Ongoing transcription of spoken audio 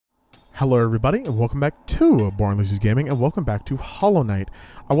Hello everybody, and welcome back to Boring Lucy's Gaming, and welcome back to Hollow Knight.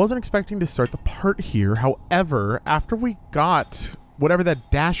 I wasn't expecting to start the part here, however, after we got whatever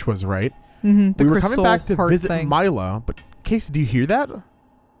that dash was, right? The we were coming back to visit thing. Mila, but Casey, do you hear that?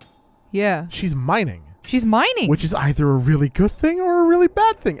 Yeah. She's mining. She's mining. Which is either a really good thing or a really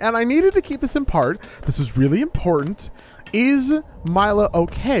bad thing, and I needed to keep this in part. This is really important. Is Mila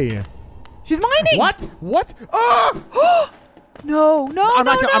okay? She's mining! What? What? Ah! No, I'm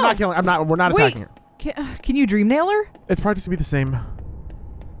not killing. We're not attacking her. Can you dream nail her? It's probably just to be the same.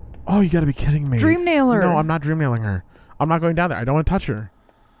 Oh, you gotta be kidding me. Dream nail her. No, I'm not dream nailing her. I'm not going down there. I don't want to touch her.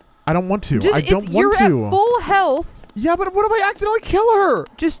 I don't want to. I don't want you're to. You're at full health. Yeah, but what if I accidentally kill her?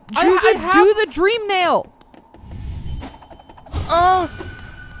 Just do I the dream nail.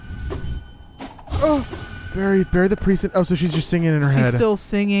 Bury the priest. Oh, so she's just singing in her head. She's still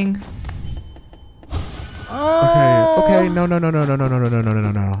singing. Okay. No. No.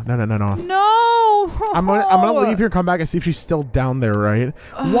 I'm gonna leave here and come back and see if she's still down there, right?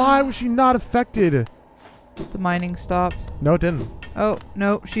 Why was she not affected? The mining stopped. No, it didn't. Oh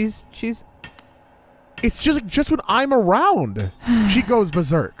no, she's. It's just when I'm around, she goes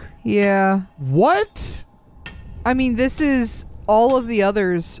berserk. Yeah. What? I mean, this is all of the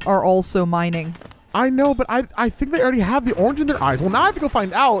others are also mining. I know, but I think they already have the orange in their eyes. Well, now I have to go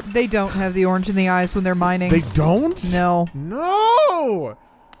find out. They don't have the orange in the eyes when they're mining. They don't? No. No!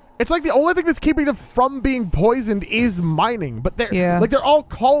 It's like the only thing that's keeping them from being poisoned is mining. But they're all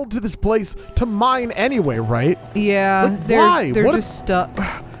called to this place to mine anyway, right? Yeah. Like, why? They're just stuck.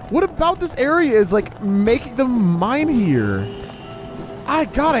 What about this area is like making them mine here? I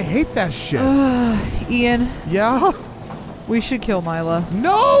hate that shit. Ian. Yeah? We should kill Mila.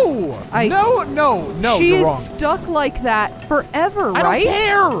 No! No, She you're is wrong. stuck like that forever, I right? don't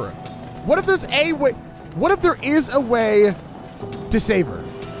care! What if there's a way... What if there is a way to save her?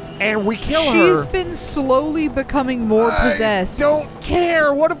 And we kill her... She's been slowly becoming more possessed. I don't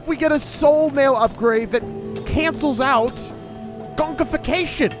care! What if we get a soul nail upgrade that cancels out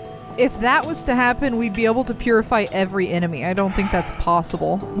gunkification? If that was to happen, we'd be able to purify every enemy. I don't think that's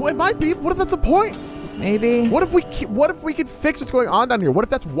possible. Well, it might be. What if that's a point? Maybe. What if we could fix what's going on down here? What if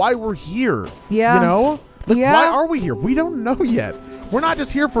that's why we're here? Yeah. You know? Like, yeah. why are we here? We don't know yet. We're not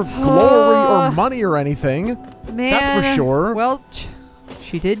just here for glory or money or anything. Man. That's for sure. Well,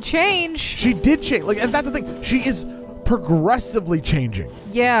 she did change. She did change. Like, and that's the thing. She is progressively changing.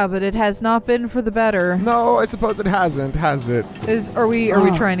 Yeah, but it has not been for the better. No, I suppose it hasn't, has it? Are we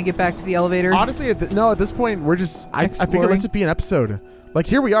trying to get back to the elevator? Honestly, at this point, we're just. I figured let's just be an episode. Like,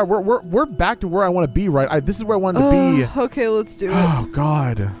 here we are. We're back to where I want to be, right? This is where I wanted to be. Okay, let's do it. Oh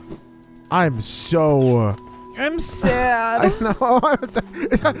God, I'm so. I'm sad. I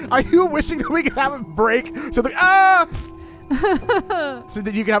know. Are you wishing that we could have a break so that so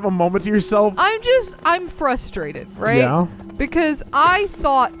that you can have a moment to yourself? I'm frustrated, right? Yeah. Because I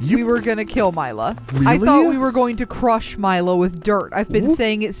thought we were going to kill Mila. Really? I thought we were going to crush Mila with dirt. I've been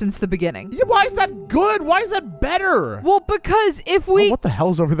saying it since the beginning. Yeah, why is that good? Why is that better? Well, because if what the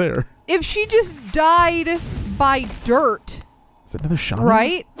hell's over there? If she just died by dirt. Is that another shaman?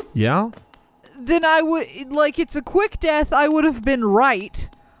 Right? Yeah. Then I would, it's a quick death, I would have been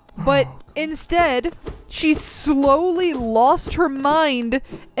right. But instead, she slowly lost her mind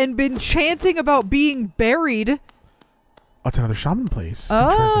and been chanting about being buried. That's another shaman place.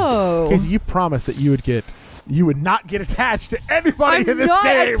 Oh. Casey, you promised that you would not get attached to anybody in this game.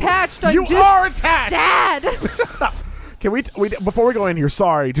 I'm not attached. I'm just are attached. sad. Can we before we go in here?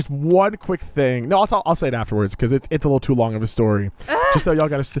 Sorry, just one quick thing. No, I'll say it afterwards because it's a little too long of a story. Just so y'all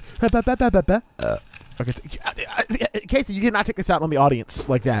got to. Okay, Casey, you cannot take this out on the audience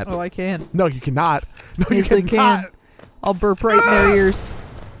like that. Oh, I can. No, you cannot. No, yes, you cannot. I can. I'll burp right in their ears.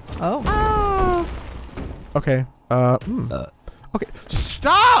 Oh. Okay. Okay.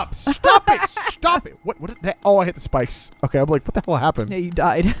 Stop it! Stop it! What did that? Oh, I hit the spikes. Okay, I'm like, what the hell happened? Yeah, you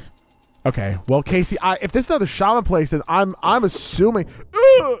died. Okay. Well, Casey, if this is another shaman place, then I'm assuming.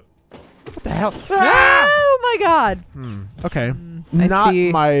 What the hell? Ah! Oh my God. Okay. I Not see.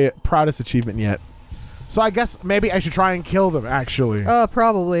 my proudest achievement yet. So I guess maybe I should try and kill them. Actually.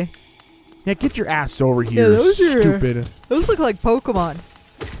 Probably. Yeah, get your ass over here, those are- stupid. Those look like Pokemon.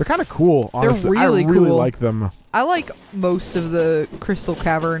 They're kind of cool, honestly. really I really cool. like them. I like most of the Crystal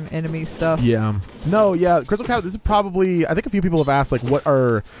Cavern enemy stuff. Yeah. No, yeah. Crystal Cavern, this is probably, I think a few people have asked, like, what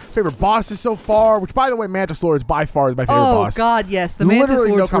are favorite bosses so far? Which, by the way, Mantis Lord is by far my favorite boss. Oh, God, yes. The Literally Mantis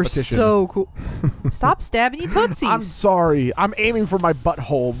no Lords were competition. so cool. Stop stabbing you tootsies. I'm sorry. I'm aiming for my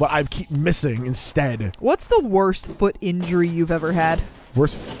butthole, but I keep missing instead. What's the worst foot injury you've ever had?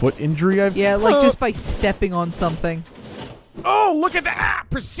 Worst foot injury I've... Yeah, like just by stepping on something. Oh, look at that! Ah,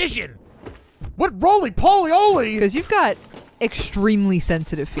 precision! What roly-poly-oly? Because you've got extremely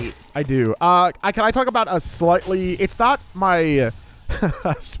sensitive feet. I do. Can I talk about a slightly... It's not my...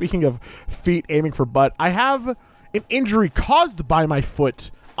 speaking of feet aiming for butt, I have an injury caused by my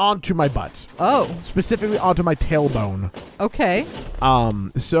foot onto my butt. Oh. Specifically onto my tailbone. Okay.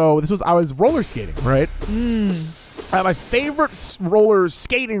 So I was roller skating, right? I have my favorite roller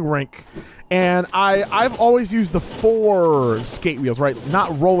skating rink, and I've always used the 4 skate wheels, right? Not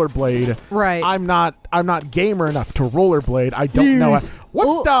rollerblade. Right. I'm not gamer enough to rollerblade. I don't know it.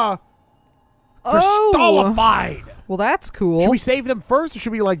 What the? Kristalified. Well, that's cool. Should we save them first, or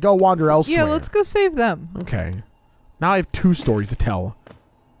should we like go wander elsewhere? Yeah, let's go save them. Okay. Now I have 2 stories to tell.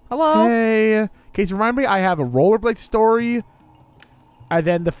 Hello. Hey, Casey, remind me, I have a rollerblade story, and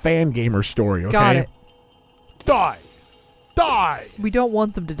then the fan gamer story. Okay. Got it. Die. We don't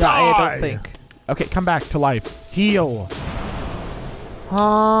want them to die, I don't think. Okay, come back to life. Heal.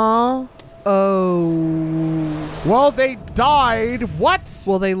 Huh? Oh. Well, they died. What?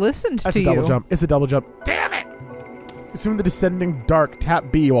 Well, they listened That's to a you. double jump. It's a double jump. Damn it! Consume the descending dark.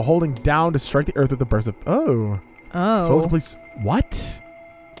 Tap B while holding down to strike the earth with a burst of... Oh. Oh. So please... What?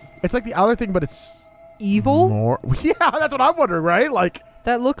 It's like the other thing, but it's... Evil? More... Yeah, that's what I'm wondering, right? Like...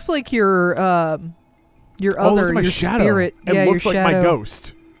 That looks like your Oh, it looks other, like my your shadow. spirit. It Yeah, looks your like my shadow.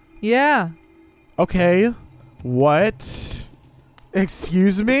 ghost. Yeah. Okay. What?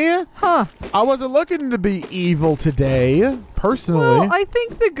 Excuse me? Huh. I wasn't looking to be evil today, personally. Well, I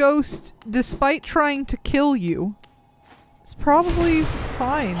think the ghost, despite trying to kill you, is probably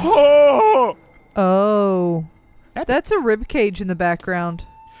fine. Oh! Oh. That's a rib cage in the background.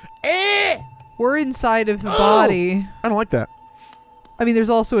 We're inside of the body. I don't like that. I mean,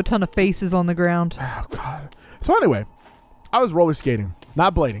 there's also a ton of faces on the ground. Oh, God. So anyway, I was roller skating,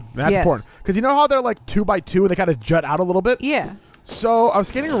 not blading. That's Yes. important. Because you know how they're like 2x2 and they kind of jut out a little bit? Yeah. So I was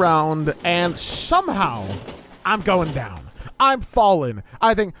skating around and somehow I'm going down. I'm falling.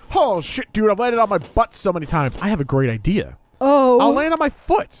 I think, oh, shit, dude, I've landed on my butt so many times. I have a great idea. Oh. I'll land on my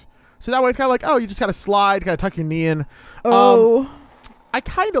foot. So that way it's kind of like, oh, you just got to slide, kind of tuck your knee in. Oh. I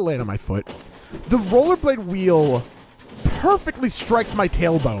kind of land on my foot. The rollerblade wheel perfectly strikes my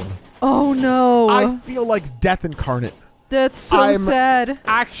tailbone. Oh, no. I feel like death incarnate. That's so I'm- sad.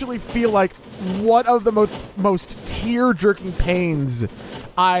 Actually feel like one of the most tear-jerking pains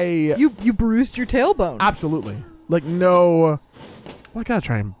You bruised your tailbone. Absolutely. Like, no... Well, I gotta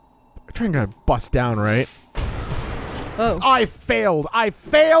try and bust down, right? Oh. I failed. I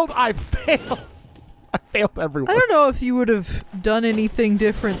failed everyone. I don't know if you would have done anything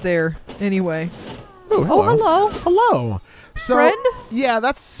different there anyway. Ooh, Oh, hello. Hello. So, Friend? yeah,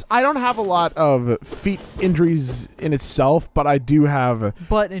 I don't have a lot of feet injuries in itself, but I do have...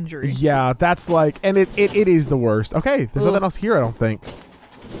 Butt injury. Yeah, that's like... And it is the worst. Okay, there's Ugh. nothing else here, I don't think.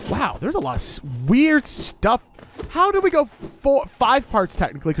 Wow, there's a lot of weird stuff. How did we go 5 parts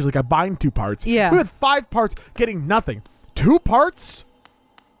technically? Because like I bind 2 parts. Yeah. We had 5 parts getting nothing. 2 parts?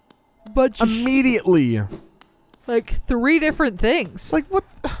 But Immediately. like 3 different things. Like, what?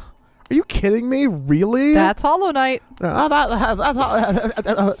 Are you kidding me? Really? That's Hollow Knight. That's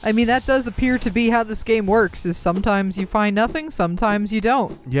I mean, that does appear to be how this game works, is sometimes you find nothing, sometimes you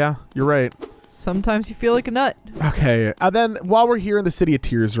don't. Yeah, you're right. Sometimes you feel like a nut. Okay, and then while we're here in the City of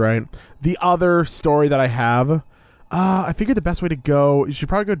Tears, right, the other story that I have, I figured the best way to go, you should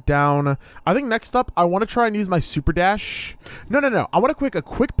probably go down. I think next up, I want to try and use my super dash. No. I want to a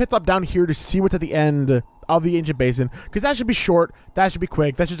quick pit stop down here to see what's at the end of the Ancient Basin, because that should be short, that should be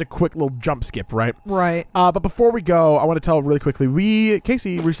quick, that's just a quick little jump skip, right? Right. But before we go, I want to tell really quickly,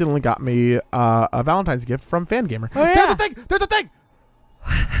 Casey recently got me a Valentine's gift from Fangamer. Oh, yeah. There's a thing!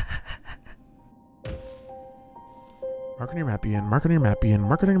 Mark on your map, Ian. Mark on your map, Ian.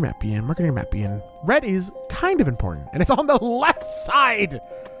 Mark on your map, Ian. Mark on your map, Ian. Red is kind of important, and it's on the left side.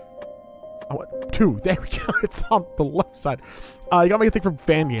 Oh, 2. There we go. It's on the left side. You got me a thing from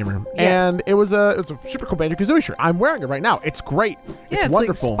Fangamer, Yes. and it was a super cool Banjo-Kazooie shirt. I'm wearing it right now. It's great. Yeah, it's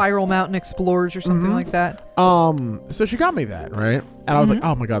wonderful. like Spiral Mountain Explorers or something Mhm. like that. So she got me that, right? And I was like,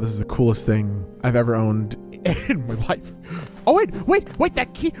 oh my god, this is the coolest thing I've ever owned in my life. Oh wait,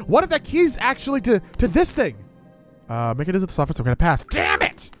 that key. What if that key is actually to this thing? Make it into the software, so I'm gonna pass. Damn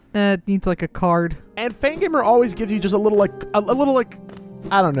it! It needs like a card. And Fangamer always gives you just a little like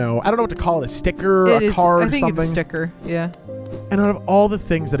I don't know what to call it, a sticker, It a is. card, I think something. it's a sticker. Yeah. And out of all the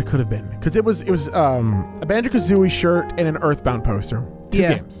things that it could have been, because it was a Banjo-Kazooie shirt and an Earthbound poster, 2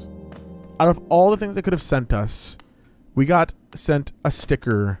 Yeah. games. Out of all the things they could have sent us, we got sent a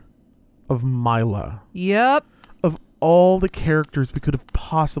sticker of Mila. Yep. Of all the characters we could have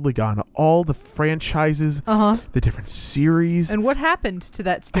possibly gotten, all the franchises, the different series. And what happened to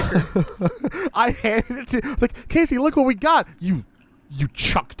that sticker? I handed it to. I was like, Casey, look what we got. You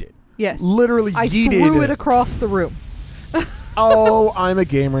chucked it. Yes. Literally I yeeted threw it across the room. Oh, I'm a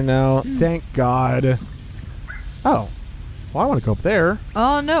gamer now. Thank God. Oh. Well, I want to go up there.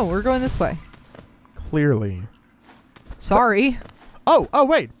 Oh, no. We're going this way. Clearly. Sorry. Oh,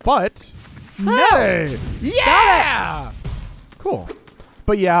 wait. But. No. Hey! Yeah! Cool.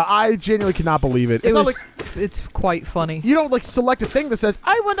 But yeah, I genuinely cannot believe it. It's not like it's quite funny. you don't like select a thing that says,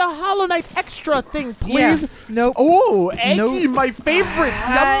 I want a Hollow Knight extra thing, please. Yeah. Nope. Oh, Eggy, Nope. my favorite.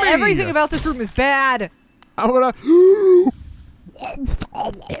 Yummy. Everything about this room is bad. I'm gonna.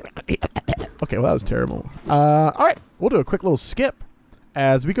 Okay, well that was terrible. All right, we'll do a quick little skip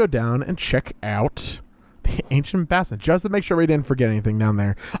as we go down and check out the ancient bassin, just to make sure we didn't forget anything down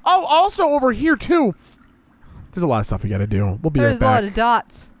there. Oh, also over here too. There's a lot of stuff we gotta do. We'll be right There's back. a lot of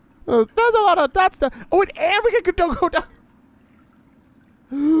dots. There's a lot of dots. Oh, and we could go down.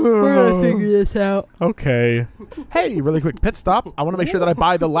 We're gonna figure this out. Okay. Hey, really quick pit stop. I want to make sure that I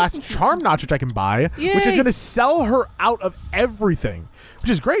buy the last charm notch, which I can buy, which is Yay. going to sell her out of everything,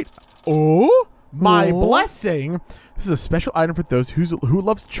 which is great. Oh, my Oh. blessing. This is a special item for those who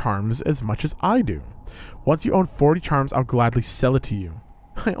loves charms as much as I do. Once you own 40 charms, I'll gladly sell it to you.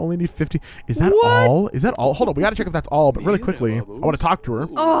 I only need 50. Is that What? all? Is that all? Hold on. We got to check if that's all, but really quickly, I want to talk to her.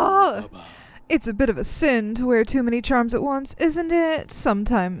 Oh, it's a bit of a sin to wear too many charms at once, isn't it?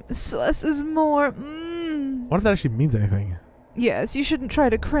 Sometimes less is more. What if that actually means anything? Yes, you shouldn't try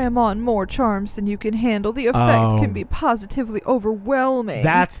to cram on more charms than you can handle. The effect can be positively overwhelming.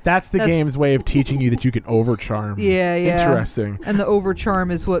 That's the game's way of teaching you that you can overcharm. Yeah. Interesting. And the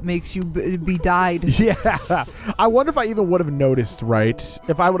overcharm is what makes you be died. Yeah. I wonder if I even would have noticed, right?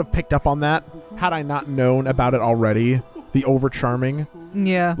 If I would have picked up on that had I not known about it already. The overcharming.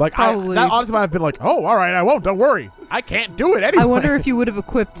 Yeah, Like, probably. that honestly might have been like, oh, all right, I won't. Don't worry. I can't do it anyway. I wonder if you would have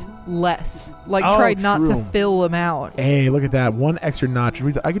equipped less. Like, Oh, tried not to true. fill them out. Hey, look at that. One extra notch. It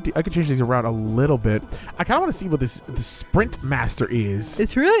means I could change things around a little bit. I kind of want to see what the Sprint Master is.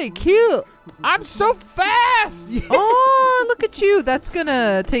 It's really cute. I'm so fast! Oh, look at you. That's going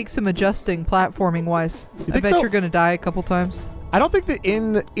to take some adjusting platforming-wise. I think bet so? you're going to die a couple times. I don't think that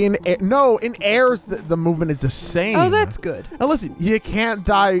in airs the movement is the same. Oh, that's good. Now listen, you can't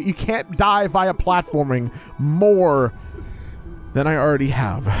die. You can't die via platforming more than I already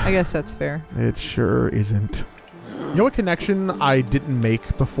have. I guess that's fair. It sure isn't. You know what connection I didn't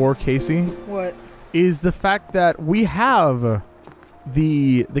make before, Casey? What? Is the fact that we have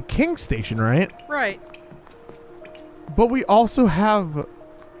the King Station, right? Right. But we also have.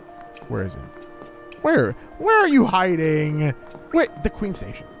 Where is it? Where are you hiding? Wait, the Queen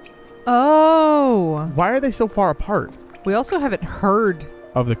Station. Oh. Why are they so far apart? We also haven't heard.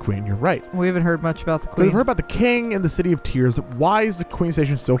 Of the Queen, you're right. We haven't heard much about the We've Queen. heard about the King and the City of Tears. Why is the Queen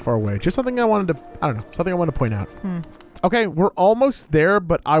Station so far away? Just something I wanted to point out. Okay, we're almost there,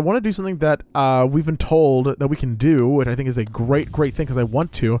 but I want to do something that we've been told that we can do, which I think is a great thing because I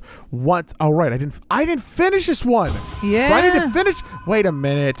want to. All right, I didn't finish this one. Yeah. So I need to finish. Wait a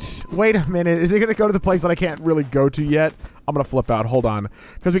minute. Is it going to go to the place that I can't really go to yet? I'm going to flip out. Hold on.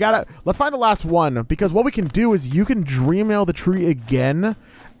 Because let's find the last one. Because what we can do is you can dream mail the tree again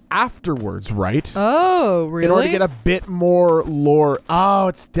afterwards, right? Oh, really? In order to get a bit more lore. Oh,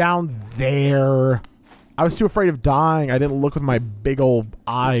 it's down there. I was too afraid of dying. I didn't look with my big old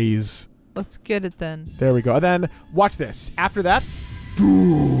eyes. Let's get it then. There we go. And then, watch this. After that,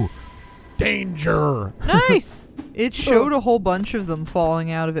 danger. Nice. It showed a whole bunch of them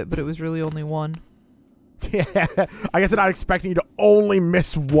falling out of it, but it was really only one. Yeah, I guess I'm not expecting you to only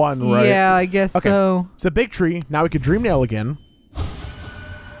miss one, right? Yeah, I guess Okay. so. It's a big tree. Now we could dream nail again.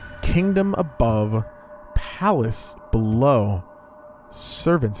 Kingdom above, palace below,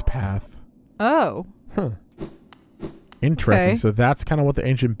 servant's path. Oh. Interesting. Okay. So that's kind of what the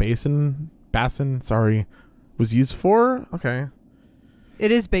ancient bassin, was used for. Okay.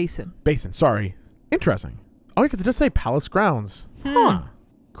 It is basin. Basin. Sorry. Interesting. Oh, because it does say palace grounds. Huh.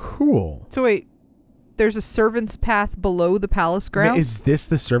 Cool. So wait, there's a servant's path below the palace grounds? Is this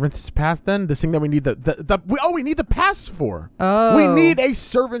the servant's pass then? This thing that we need we need the pass for. Oh. We need a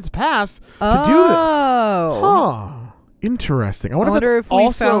servant's pass to do this. Oh. Huh. Interesting. I I wonder, wonder if if that's we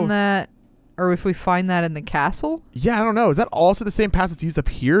also, found that, or if we find that in the castle. Yeah, I don't know. Is that also the same pass that's used up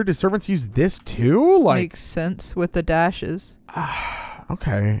here? Do servants use this too? Like, Makes sense with the dashes.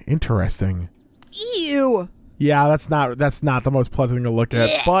 okay, interesting. Ew. Yeah, that's not the most pleasant thing to look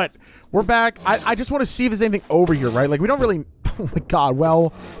at. But we're back. I just want to see if there's anything over here, right? Like we don't really Oh my god,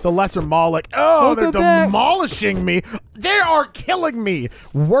 well, it's a lesser Moloch. Oh, they're Welcome back. demolishing me. They are killing me.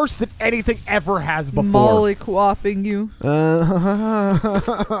 Worse than anything ever has before. Molly-whopping you.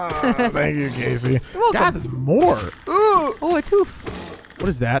 Thank you, Casey. You're welcome. God, there's more. Ooh. Oh, a tooth. What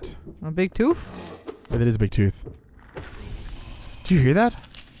is that? A big tooth? Oh, that is a big tooth. Do you hear that?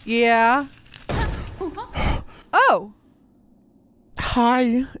 Yeah. Oh. Hi.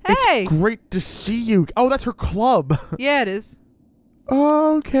 Hey. It's great to see you. Oh, that's her club. Yeah, it is.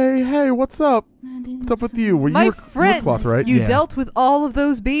 Okay. Hey, what's up? What's up with you? Were My you friend, cloth, right? you Yeah. dealt with all of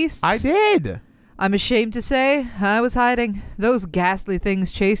those beasts? I did. I'm ashamed to say I was hiding. Those ghastly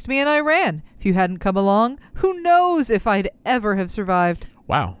things chased me and I ran. If you hadn't come along, who knows if I'd ever have survived.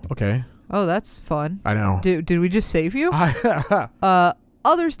 Wow. Okay. Oh, that's fun. I know. Did we just save you?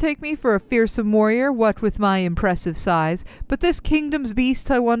 Others take me for a fearsome warrior, what with my impressive size. But this kingdom's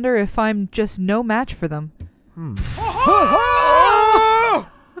beast, I wonder if I'm just no match for them.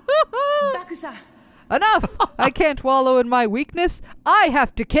 Enough! I can't wallow in my weakness. I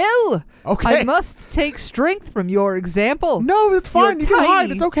have to kill. Okay. I must take strength from your example. No, it's fine. Your You can hide.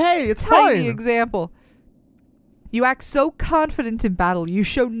 tiny, It's okay. It's Tiny fine. example. You act so confident in battle. You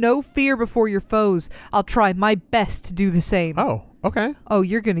show no fear before your foes. I'll try my best to do the same. Oh, okay. Oh,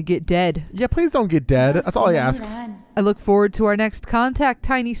 you're gonna get dead. Yeah, please don't get dead. That's all I ask. I look forward to our next contact,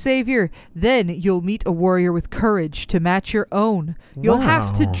 tiny savior. Then you'll meet a warrior with courage to match your own. You'll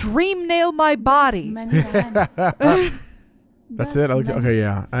have to Wow. dream nail my body. That's it. Okay,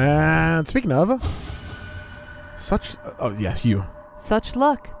 yeah. And speaking of, oh yeah, you. Such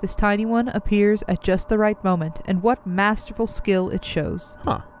luck. This tiny one appears at just the right moment, and what masterful skill it shows.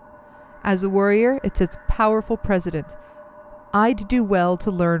 Huh. As a warrior, it's its powerful president. I'd do well to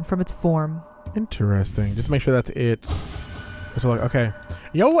learn from its form. Interesting. Just make sure that's it. Okay.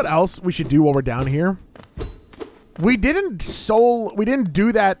 You know what else we should do while we're down here? We didn't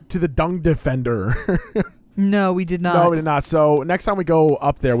do that to the Dung Defender. No, we did not. No, we did not. So next time we go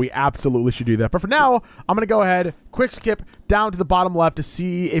up there, we absolutely should do that. But for now, I'm going to go ahead, quick skip down to the bottom left to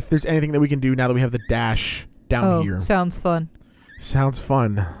see if there's anything that we can do now that we have the dash down here. Sounds fun. Sounds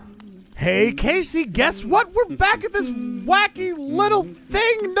fun. Hey, Casey, guess what? We're back at this wacky little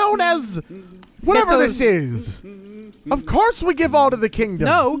thing known as whatever this is. Of course we give all to the kingdom.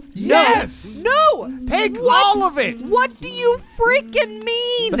 No. Yes. No. Take What? all of it. What do you freaking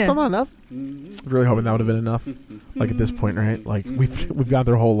mean? That's still not enough. I was really hoping that would have been enough. Like at this point, right? Like we've gone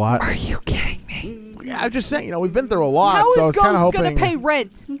through a whole lot. Are you kidding me? Yeah, I'm just saying, we've been through a lot, How so I is was kind of Ghost hoping. gonna pay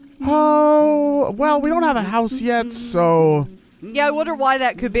rent? Oh, well, we don't have a house yet, so. Yeah, I wonder why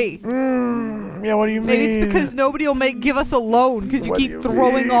that could be. Yeah, what do you mean? Maybe it's because nobody will give us a loan because you What do keep you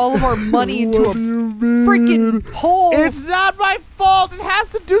throwing mean? all of our money into What a do you mean? freaking hole. It's not my fault. It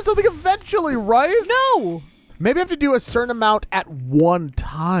has to do something eventually, right? no. Maybe I have to do a certain amount at one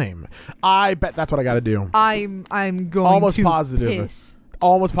time. I bet that's what I got to do. I'm going Almost to positive. piss.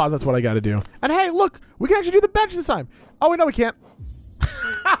 Almost positive that's what I got to do. And hey, look, we can actually do the bench this time. Oh, wait, no, we can't.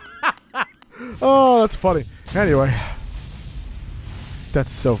 Oh, that's funny. Anyway,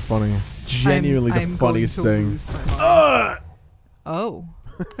 that's so funny. Genuinely I'm the funniest going to thing. lose my mind. Oh.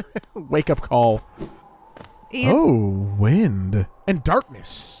 Wake up call. Ian? Oh, wind and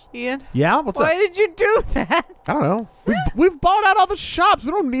darkness. Ian? Yeah, what's Why up? did you do that? I don't know. We've bought out all the shops.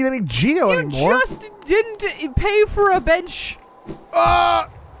 We don't need any Geo You anymore. just didn't pay for a bench. Uh,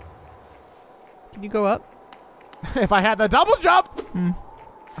 Can you go up? if I had the double jump. I'm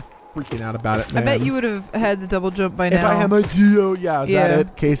freaking out about it, man. I bet you would have had the double jump by If now. I had my Geo, yeah, is Yeah. that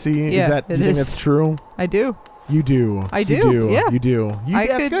it, Casey? Yeah, is that it you think is. that's true? I do. You do. I You do, yeah. You do. I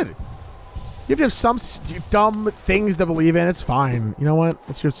That's could- good. You have to have some dumb things to believe in. It's fine. You know what?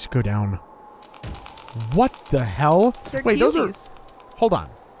 Let's just go down. What the hell? They're Wait, those are. cuties. Hold on.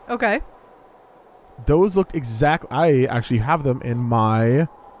 Okay. Those looked exactly. I actually have them in my.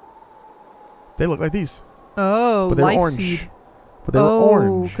 They look like these, Oh, but they were life orange. seed. But they were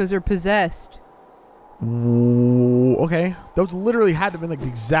orange. because they're possessed. Ooh, okay, those literally had to have been like the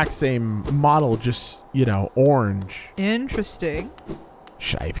exact same model, just orange. Interesting.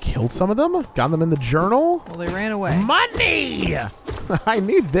 Should I have killed some of them? Got them in the journal? Well, they ran away. Money! I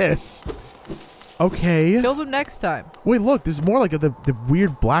need this. Okay. Kill them next time. Wait, look, there's more like the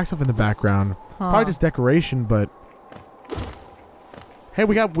weird black stuff in the background. Huh. Probably just decoration, but hey,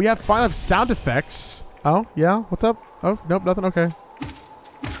 we finally have sound effects. Oh, yeah, what's up? Oh, nope, nothing, okay.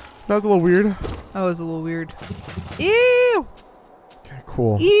 That was a little weird. That was a little weird. Ew! Okay,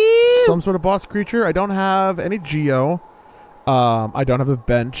 cool. Ew! Some sort of boss creature. I don't have any Geo. I don't have a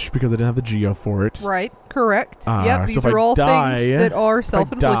bench because I didn't have the geo for it. Right. Correct. so Yep. These if are I all die- things that are If I die,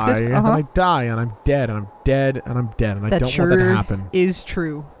 self-inflicted. then I die, and I'm dead, and I'm dead, and I'm dead, and I That don't sure want that to happen. is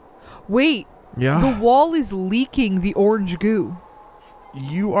true. Wait. Yeah, The wall is leaking the orange goo.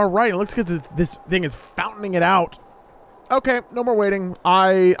 you are right. It looks like this thing is fountaining it out. Okay, no more waiting.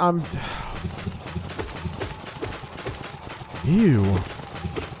 I'm. Ew.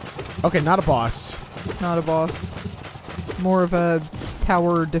 Okay, not a boss. Not a boss. More of a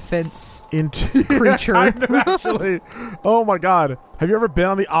tower defense Into creature. kind of, actually. Oh my god. Have you ever been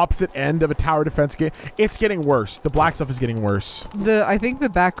on the opposite end of a tower defense game? It's getting worse. The black stuff is getting worse. I think the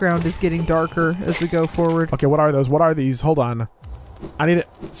background is getting darker as we go forward. Okay, what are those? What are these? Hold on. I need it.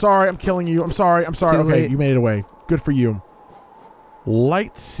 Sorry, I'm killing you. I'm sorry. I'm sorry. Too Okay, late. you made it away. Good for you.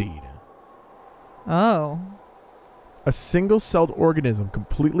 Light seed. Oh. A single-celled organism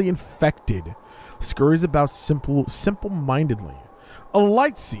completely infected scurries about simple-mindedly. A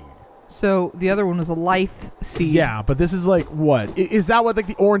light seed. So the other one was a life seed. Yeah, but this is like what? Is that what like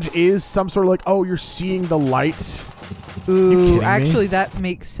the orange is? Some sort of like, oh, you're seeing the light? You kidding Ooh, me? actually that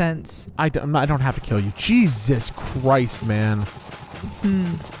makes sense. I don't have to kill you. Jesus Christ, man.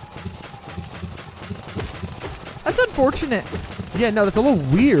 That's unfortunate. Yeah, no, that's a little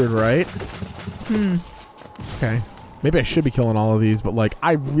weird, right? Okay. Maybe I should be killing all of these, but like,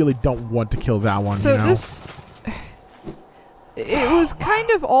 I really don't want to kill that one, So you know? this... It was kind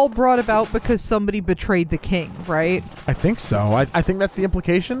of all brought about because somebody betrayed the king, right? I think so. I think that's the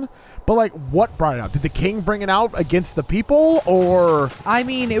implication. But like, what brought it out? Did the king bring it out against the people, or... I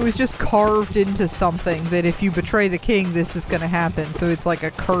mean, it was just carved into something that if you betray the king, this is going to happen. So it's like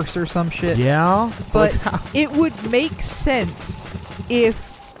a curse or some shit. Yeah? But Like, it would make sense if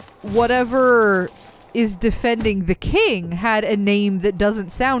whatever is defending the king had a name that doesn't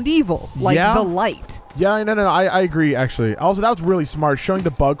sound evil, like Yeah. the light. yeah, no, I agree, actually. Also, that was really smart. Showing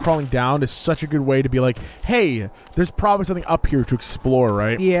the bug crawling down is such a good way to be like, hey, there's probably something up here to explore,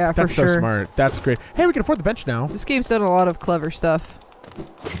 right? Yeah, That's for so sure. smart. That's great. Hey, we can afford the bench now. This game's done a lot of clever stuff.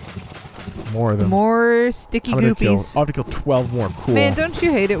 More of them. More sticky I'm gonna kill. goopies. I'll have to kill 12 more. Cool. Man, don't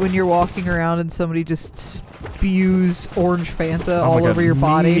you hate it when you're walking around and somebody just spews orange Fanta Oh my all God, over your me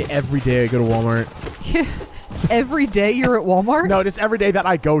body? every day I go to Walmart. Every day you're at Walmart? No, just every day that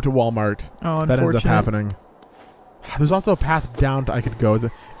I go to Walmart. Oh, That ends unfortunate. up happening. There's also a path down I could go.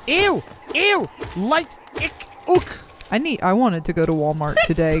 Ew! Ew! Light! Ick! Ook! I wanted to go to Walmart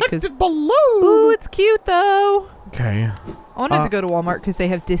today because... It's balloon! Ooh, it's cute though. Okay. I wanted to go to Walmart because they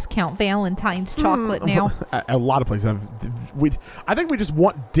have discount Valentine's chocolate now. A lot of places have. I think we just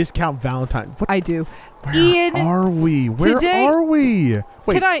want discount Valentine. What? I do. Where Ian, are we? Where today- are we?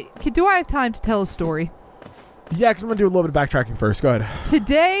 Wait. Do I have time to tell a story? Yeah, because I'm going to do a little bit of backtracking first. Go ahead.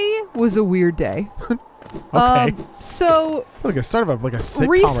 Today was a weird day. Okay. So It's like a start of like a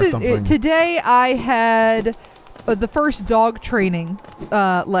sitcom or something. today I had the first dog training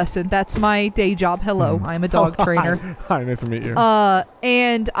lesson. That's my day job. Hello, I'm a dog trainer. Hi, nice to meet you.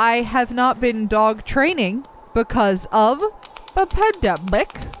 And I have not been dog training because of a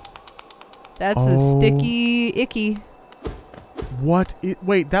pandemic. That's a Oh. sticky, icky. What?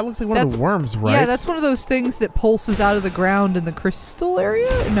 Wait, that looks like one of That's- the worms, right? Yeah, that's one of those things that pulses out of the ground in the crystal area.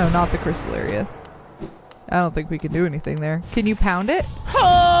 No, not the crystal area. I don't think we can do anything there. Can you pound it?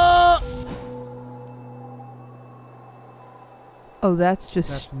 Oh, that's just...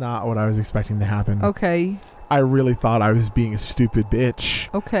 That's not what I was expecting to happen. Okay. I really thought I was being a stupid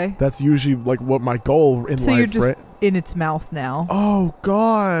bitch. Okay. That's usually like what my goal in So life, you're just right? in its mouth now. Oh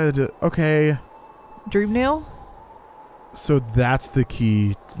God. Okay. Dream nail? So that's the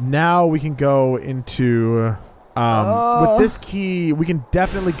key. Now we can go into with this key we can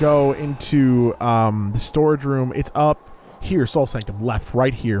definitely go into the storage room. It's up here, Soul Sanctum, left,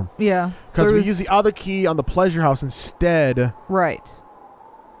 right here. Yeah. Because there we was- use the other key on the pleasure house instead. Right.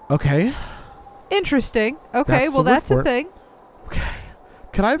 Okay. Interesting. Okay, That's well the word that's for a it. thing. Okay.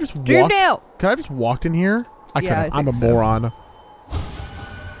 Can I just Dream walk? nail! Can I just walked in here? I Yeah, couldn't. I I'm a think so. moron.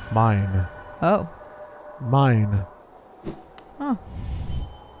 Mine. Oh. Mine. Huh.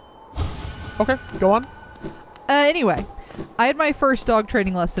 Okay, go on. Anyway, I had my first dog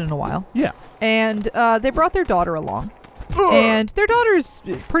training lesson in a while. Yeah. And they brought their daughter along. And their daughter's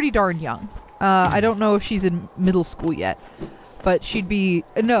pretty darn young. I don't know if she's in middle school yet. But she'd be...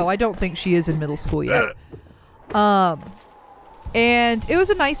 No, I don't think she is in middle school yet. And it was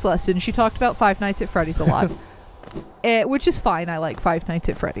a nice lesson. She talked about Five Nights at Freddy's a lot. Which is fine. I like Five Nights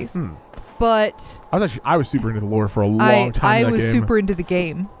at Freddy's. But I was super into the lore for a long time. I in that was game. super into the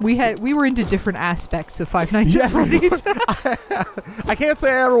game. We were into different aspects of Five Nights at Freddy's. I can't say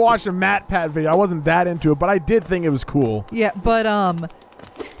I ever watched a MatPat video. I wasn't that into it, but I did think it was cool. Yeah, but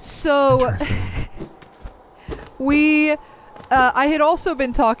so I had also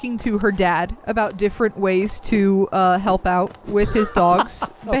been talking to her dad about different ways to help out with his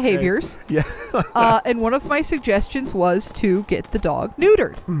dog's behaviors. Yeah. And one of my suggestions was to get the dog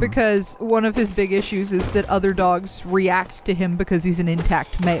neutered because one of his big issues is that other dogs react to him because he's an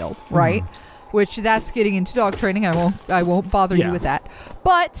intact male, right? Which that's getting into dog training. I won't bother you with that.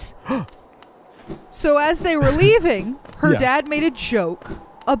 But so as they were leaving, her dad made a joke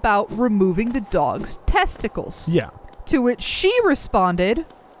about removing the dog's testicles. Yeah. To which she responded,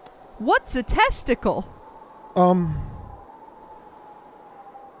 "What's a testicle?"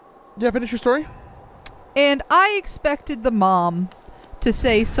 Yeah, finish your story. And I expected the mom to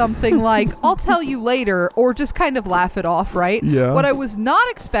say something like, "I'll tell you later," or just kind of laugh it off, right? Yeah. What I was not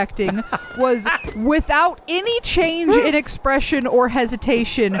expecting was, without any change in expression or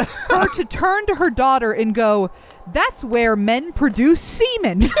hesitation, her to turn to her daughter and go, "That's where men produce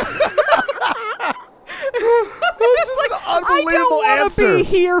semen." This is an unbelievable I don't want answer. to be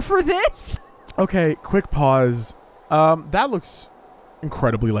here for this. Okay, quick pause. That looks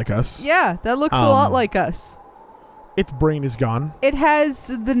incredibly like us. Yeah, that looks a lot like us. Its brain is gone. It has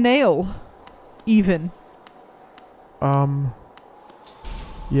the nail, even.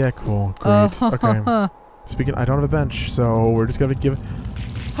 Yeah, cool. Great. Okay. Speaking, I don't have a bench, so we're just gonna give.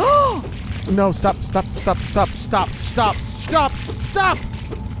 No! Stop! Stop! Stop! Stop! Stop! Stop! Stop! Stop!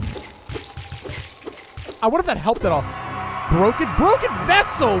 I wonder if that helped at all. Broken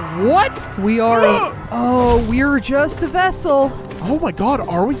vessel. What? We are. We're just a vessel. Oh my God!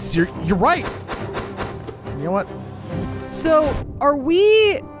 Are we serious? You're right. You know what? So, are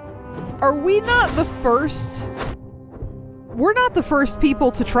we not the first? We're not the first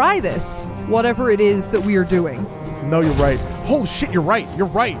people to try this, whatever it is that we are doing. No, you're right. Holy shit, you're right. You're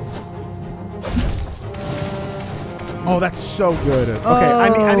right. Oh, that's so good. Okay,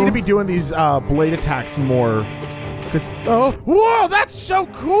 I need to be doing these blade attacks more. Cause whoa, that's so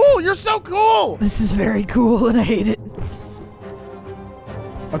cool. You're so cool. This is very cool, and I hate it.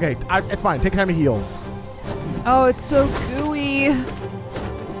 Okay, it's fine. Take time to heal. Oh, it's so gooey.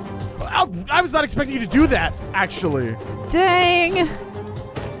 I was not expecting you to do that, actually. Dang.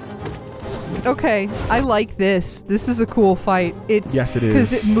 Okay, I like this. This is a cool fight. Yes, it is.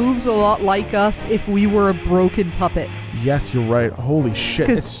 Because it moves a lot like us if we were a broken puppet. Yes, you're right. Holy shit.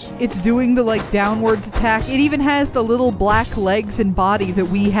 Because it's doing the, like, downwards attack. It even has the little black legs and body that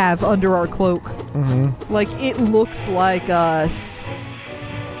we have under our cloak. Mm-hmm. Like, it looks like us.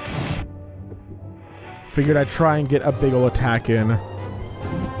 Figured I'd try and get a big ol' attack in.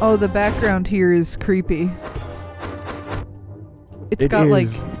 Oh, the background here is creepy. It's got,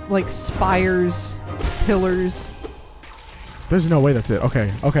 like spires, pillars. There's no way that's it.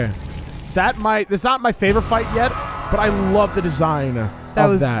 Okay, okay. That's not my favorite fight yet, but I love the design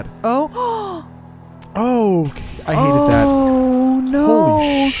of that. Oh. Oh, I hated that. Oh, no.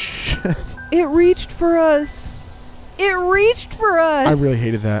 Holy shit. It reached for us. It reached for us. I really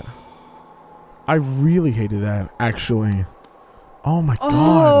hated that. I really hated that, actually. Oh my God.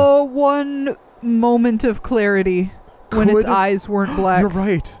 Oh, one moment of clarity when its eyes weren't black. You're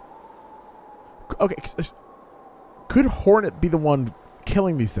right. Okay, could Hornet be the one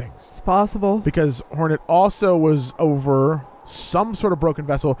killing these things? It's possible. Because Hornet also was over some sort of broken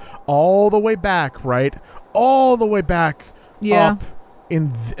vessel all the way back, right? All the way back up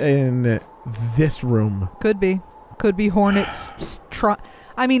in this room. Could be. Could be Hornet's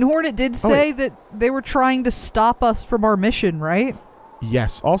I mean, Hornet did say that they were trying to stop us from our mission, right?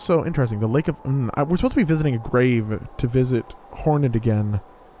 Yes. Also, interesting. The Lake of... we're supposed to be visiting a grave to visit Hornet again.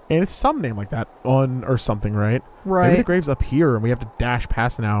 And it's some name like that. Or something, right? Right. Maybe the grave's up here and we have to dash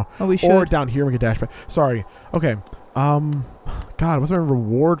past now. Oh, we should. Or down here we can dash past. Sorry. Okay. God, what's my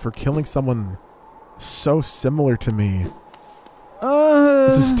reward for killing someone so similar to me?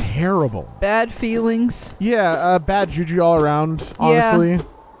 This is terrible. Bad feelings. Yeah, bad juju all around, honestly.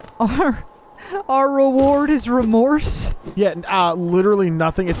 Yeah. Our reward is remorse. Yeah, literally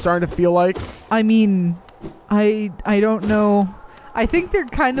nothing. It's starting to feel like. I mean, I don't know. I think they're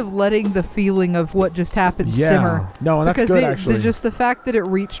kind of letting the feeling of what just happened simmer. No, and that's good, actually. Just the fact that it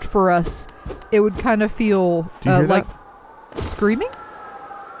reached for us, it would kind of feel like screaming?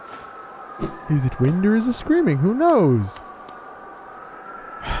 Is it wind or is it screaming? Who knows?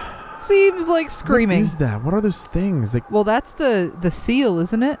 Seems like screaming. What is that? What are those things? Like, well, that's the seal,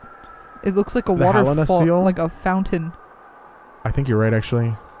 isn't it? It looks like a Helena waterfall, seal? like a fountain. I think you're right,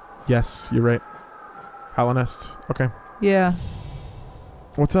 actually. Yes, you're right. Hollow nest. Okay. Yeah.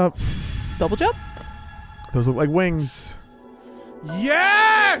 What's up? Double jump? Those look like wings.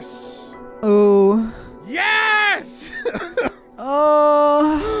 Yes! Oh. Yes!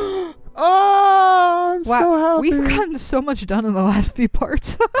 Oh. Oh, I'm so happy. We've gotten so much done in the last few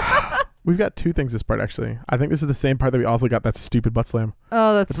parts. We've got 2 things this part, actually. I think this is the same part that we also got that stupid butt slam.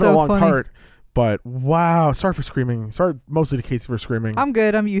 Oh, that's It's so been a long funny. part, but wow. Sorry for screaming. Sorry mostly to Casey for screaming. I'm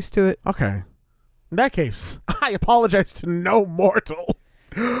good. I'm used to it. Okay. In that case, I apologize to no mortal.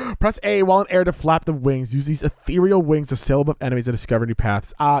 Press A while in air to flap the wings. Use these ethereal wings to sail above enemies and discover new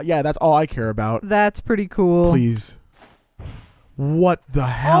paths. Yeah, that's all I care about. That's pretty cool. Please. What the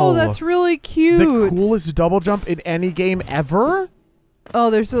hell? Oh, that's really cute. the coolest double jump in any game ever? Oh,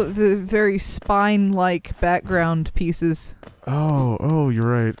 there's a very spine-like background pieces. Oh, you're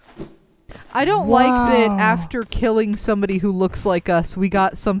right. I don't like that Wow. after killing somebody who looks like us, we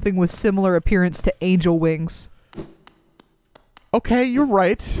got something with similar appearance to angel wings. Okay, you're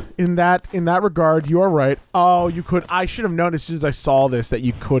right. In that regard, you are right. Oh, you could. I should have known as soon as I saw this that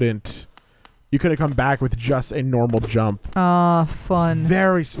you couldn't. You could have come back with just a normal jump. Ah, fun.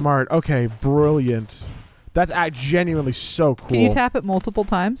 Very smart. Okay, brilliant. That's genuinely so cool. Can you tap it multiple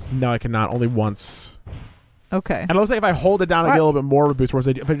times? No, I cannot. Only once. Okay. And it looks like if I hold it down, I get a little bit more of a boost. Whereas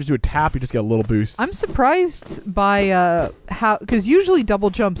if I just do a tap, you just get a little boost. I'm surprised by how, because usually double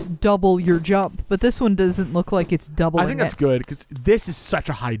jumps double your jump, but this one doesn't look like it's doubling I think that's it. good because this is such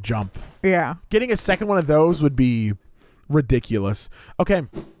a high jump. Yeah. Getting a second one of those would be ridiculous. Okay.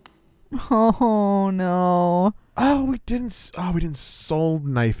 Oh no. We didn't soul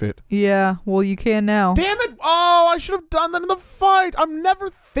knife it. Yeah. Well, you can now. Damn it! Oh, I should have done that in the fight. I'm never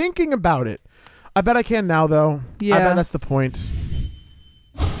thinking about it. I bet I can now, though. Yeah. I bet that's the point.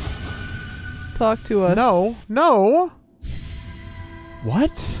 Talk to us. No.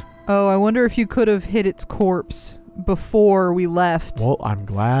 What? Oh, I wonder if you could have hit its corpse before we left. Well, I'm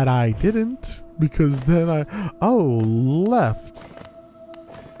glad I didn't because then left.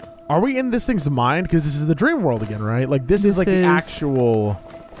 Are we in this thing's mind? Because this is the dream world again, right? Like this is like the actual.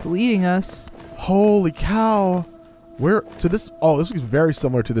 It's leading us. Holy cow! So this looks very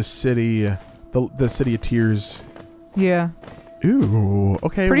similar to the city, the City of Tears. Yeah. Ooh.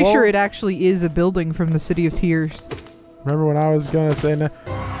 Okay. Pretty well, sure it actually is a building from the City of Tears. Remember when I was gonna say no?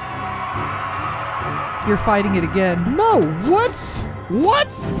 You're fighting it again. No. What?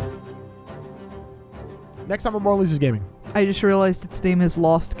 Next time on More Loses Gaming. I just realized its name is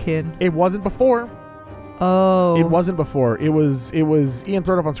Lost Kin. It wasn't before. Oh. It wasn't before. It was Ian,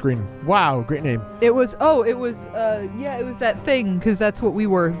 throw it up on screen. Wow, great name. It was that thing, because that's what we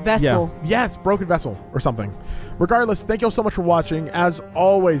were. Vessel. Yeah. Yes, Broken Vessel or something. Regardless, thank you all so much for watching. As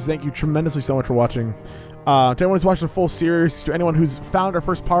always, thank you tremendously so much for watching. To anyone who's watched the full series, to anyone who's found our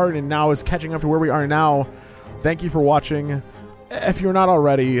first part and now is catching up to where we are now, thank you for watching. If you're not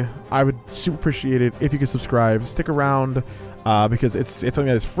already, I would super appreciate it if you could subscribe. Stick around because it's something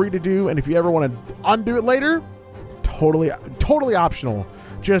that is free to do, and if you ever want to undo it later, totally optional.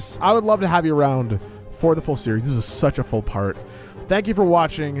 I would love to have you around for the full series. This was such a full part. Thank you for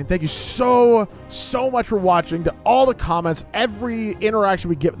watching. Thank you so much for watching. To all the comments, every interaction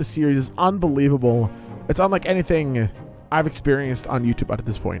we get with the series is unbelievable. It's unlike anything I've experienced on YouTube up to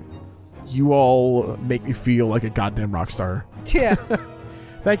this point. You all make me feel like a goddamn rock star. Yeah.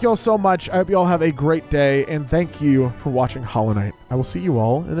 Thank you all so much. I hope you all have a great day, and thank you for watching Hollow Knight. I will see you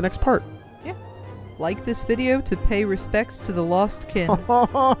all in the next part. Yeah. Like this video to pay respects to the Lost Kin.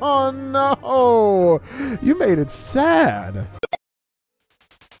 Oh no! You made it sad.